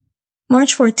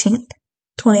March 14th,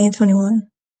 2021.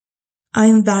 I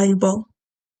am valuable,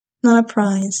 not a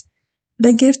prize,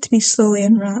 but a gift to be slowly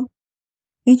unwrapped,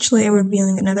 each layer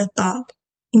revealing another thought,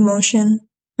 emotion,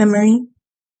 memory.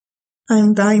 I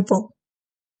am valuable,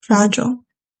 fragile,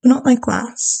 but not like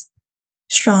glass,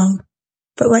 strong,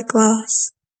 but like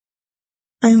glass.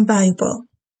 I am valuable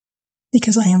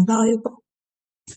because I am valuable.